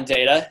unaligned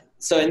data,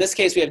 so in this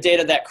case, we have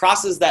data that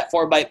crosses that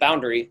 4-byte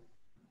boundary,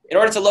 in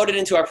order to load it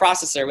into our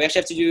processor, we actually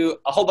have to do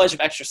a whole bunch of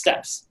extra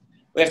steps.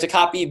 We have to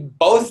copy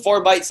both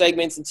 4-byte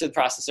segments into the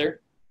processor.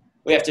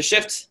 We have to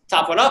shift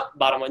top one up,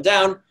 bottom one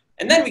down,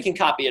 and then we can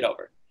copy it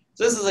over.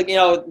 So this is like,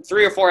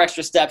 3 or 4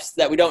 extra steps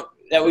that we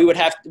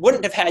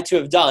wouldn't have had to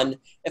have done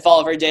if all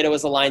of our data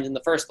was aligned in the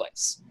first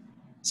place.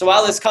 So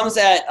while this comes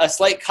at a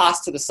slight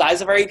cost to the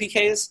size of our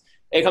APKs,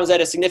 it comes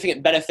at a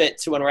significant benefit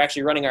to when we're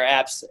actually running our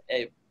apps.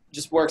 It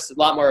just works a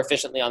lot more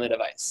efficiently on the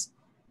device.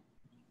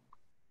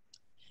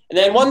 And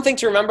then one thing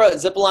to remember about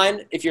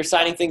zipalign, if you're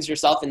signing things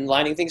yourself and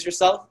lining things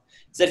yourself,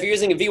 is that if you're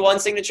using a V1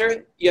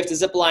 signature, you have to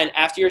zipalign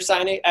after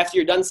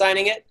you're done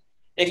signing it.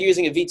 And if you're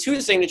using a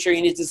V2 signature,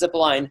 you need to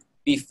zipalign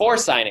before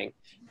signing.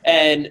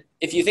 And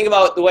if you think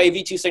about the way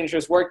V2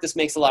 signatures work, this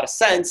makes a lot of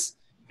sense,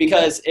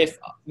 because if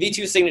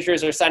V2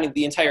 signatures are signing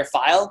the entire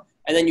file,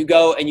 and then you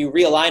go and you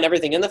realign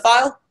everything in the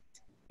file,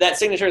 that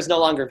signature is no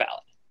longer valid.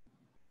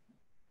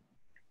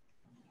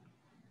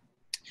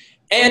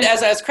 And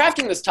as I was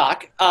crafting this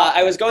talk,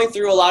 I was going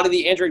through a lot of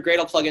the Android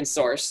Gradle plugin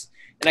source,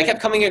 and I kept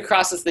coming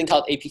across this thing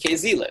called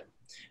apkzlib.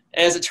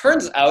 And as it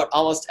turns out,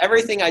 almost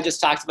everything I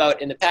just talked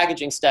about in the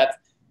packaging step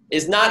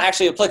is not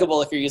actually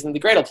applicable if you're using the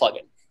Gradle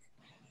plugin.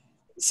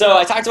 So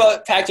I talked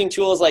about packaging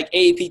tools like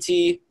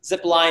AAPT,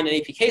 zipalign, and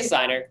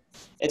apksigner.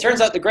 It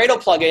turns out the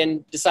Gradle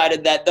plugin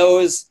decided that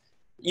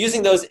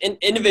using those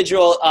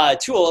individual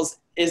tools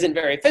isn't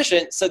very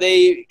efficient, so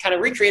they kind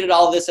of recreated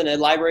all of this in a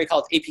library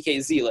called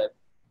apkzlib.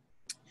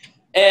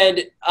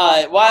 And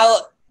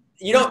while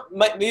you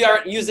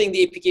aren't using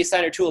the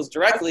apksigner tools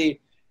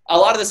directly, a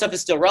lot of the stuff is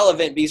still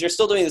relevant because you're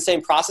still doing the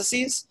same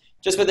processes,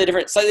 just with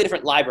a slightly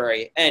different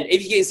library. And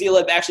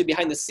apkzlib actually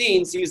behind the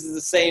scenes uses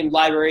the same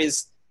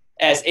libraries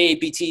as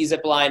AAPT,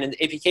 zipalign, and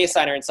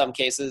apksigner in some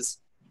cases.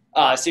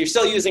 So you're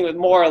still using with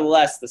more or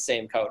less the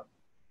same code.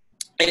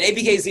 And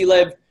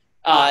apkzlib,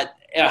 a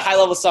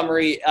high-level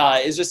summary,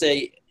 is just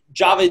a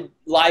Java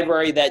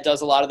library that does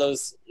a lot of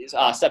those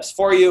steps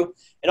for you.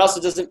 It also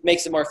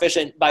makes it more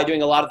efficient by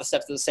doing a lot of the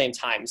steps at the same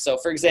time. So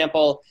for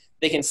example,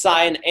 they can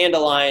sign and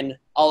align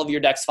all of your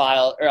DEX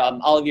file, or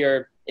all of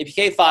your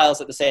APK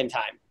files at the same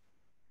time.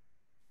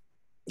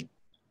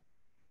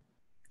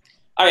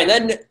 All right,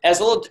 and then as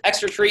a little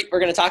extra treat, we're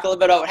going to talk a little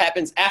bit about what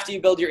happens after you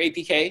build your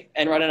APK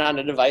and run it on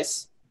a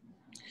device.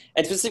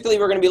 And specifically,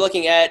 we're going to be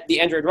looking at the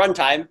Android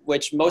runtime,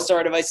 which most of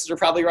our devices are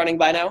probably running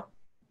by now.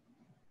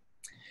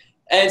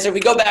 And so if we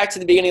go back to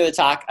the beginning of the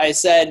talk, I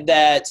said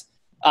that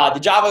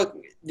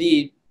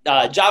the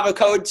Java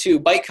code to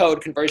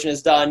bytecode conversion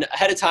is done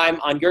ahead of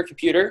time on your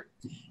computer.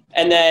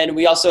 And then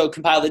we also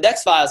compile the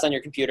DEX files on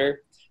your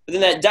computer. But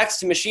then that DEX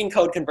to machine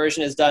code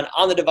conversion is done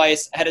on the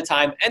device ahead of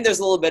time. And there's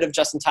a little bit of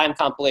just-in-time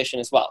compilation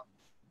as well.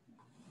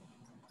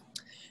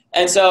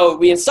 And so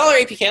we install our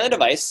APK on the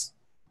device.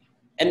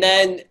 And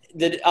then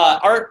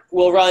Art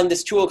will run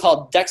this tool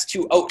called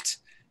dex2oat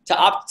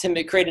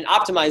to create an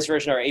optimized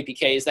version of our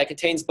APKs that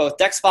contains both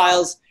DEX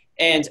files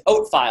and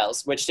oat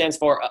files, which stands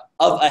for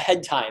of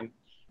ahead time.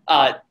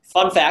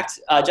 Fun fact,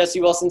 Jesse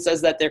Wilson says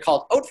that they're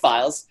called oat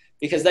files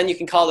because then you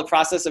can call the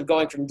process of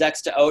going from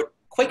DEX to oat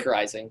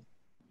Quakerizing.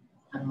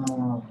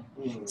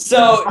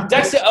 So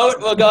DEX to oat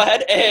will go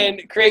ahead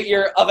and create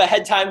your of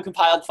ahead time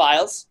compiled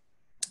files.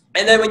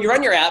 And then when you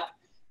run your app,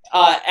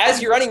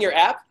 as you're running your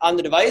app on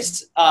the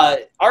device,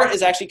 Art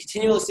is actually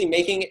continuously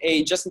making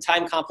a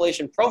just-in-time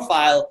compilation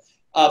profile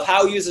of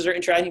how users are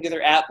interacting with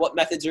their app, what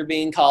methods are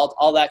being called,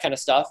 all that kind of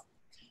stuff.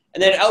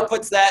 And then it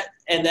outputs that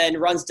and then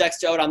runs DEX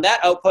to oat on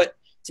that output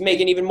to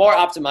make an even more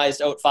optimized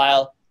oat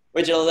file,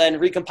 which it'll then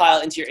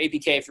recompile into your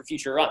APK for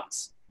future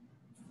runs.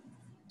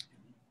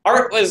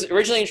 Art was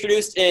originally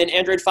introduced in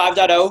Android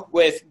 5.0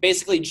 with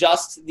basically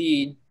just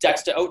the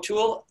DEX to oat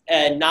tool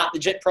and not the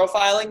JIT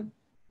profiling.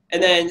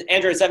 And then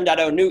Android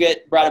 7.0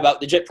 Nougat brought about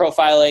the JIT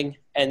profiling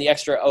and the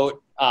extra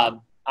oat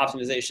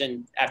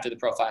optimization after the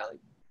profiling.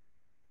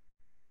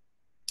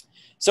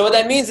 So what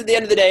that means at the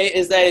end of the day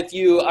is that if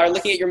you are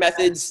looking at your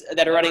methods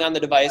that are running on the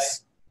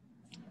device,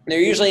 they're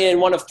usually in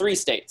one of 3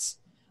 states.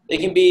 They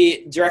can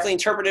be directly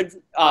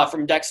interpreted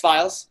from DEX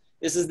files.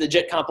 This is the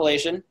JIT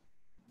compilation.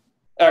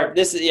 And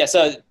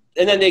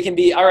then they can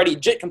be already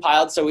JIT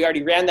compiled, so we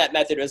already ran that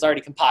method, it was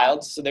already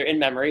compiled, so they're in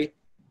memory.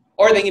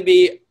 Or they can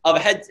be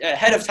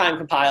ahead of time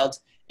compiled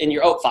in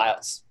your oat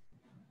files.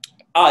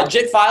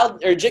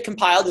 JIT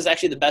compiled is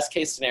actually the best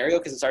case scenario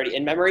because it's already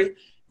in memory.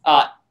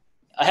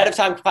 Ahead of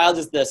time compiled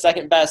is the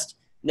second best.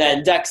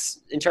 Then DEX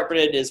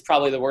interpreted is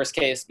probably the worst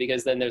case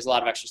because then there's a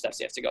lot of extra steps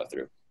you have to go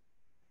through.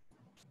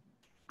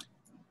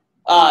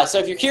 So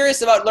if you're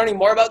curious about learning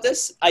more about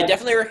this, I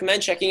definitely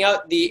recommend checking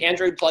out the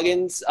Android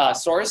plugins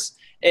source.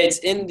 It's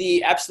in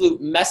the absolute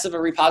mess of a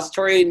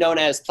repository known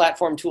as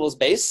Platform Tools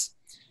Base.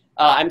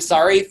 I'm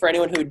sorry for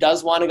anyone who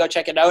does want to go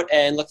check it out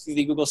and look through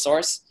the Google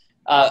source.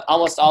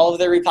 Almost all of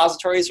their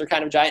repositories are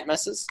kind of giant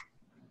messes.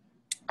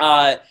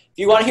 If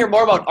you want to hear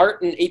more about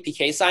Art and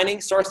APK signing,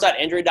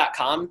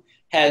 source.android.com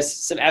has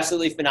some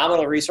absolutely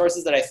phenomenal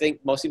resources that I think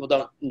most people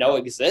don't know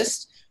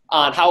exist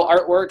on how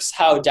Art works,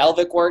 how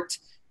Dalvik worked,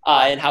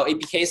 and how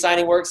APK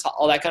signing works,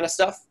 all that kind of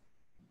stuff.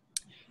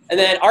 And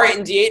then R8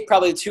 and D8,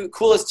 probably the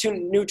coolest 2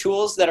 new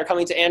tools that are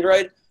coming to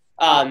Android.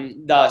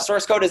 The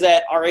source code is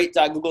at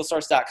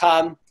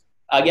r8.googlesource.com.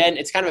 Again,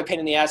 it's kind of a pain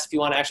in the ass if you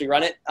want to actually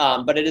run it,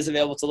 but it is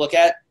available to look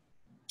at.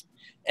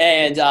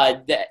 And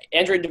the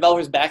Android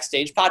Developers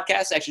Backstage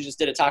podcast actually just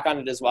did a talk on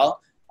it as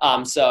well.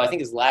 So I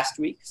think it's last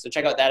week. So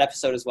check out that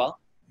episode as well.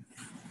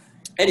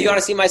 And if you want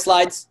to see my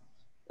slides,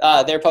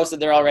 they're posted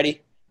there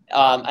already.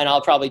 And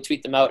I'll probably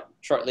tweet them out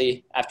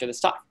shortly after this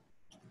talk.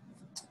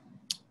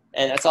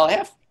 And that's all I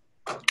have.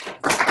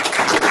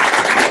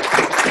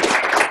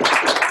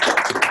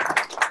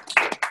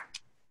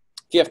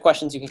 If you have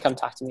questions, you can come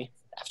talk to me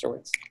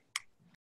afterwards.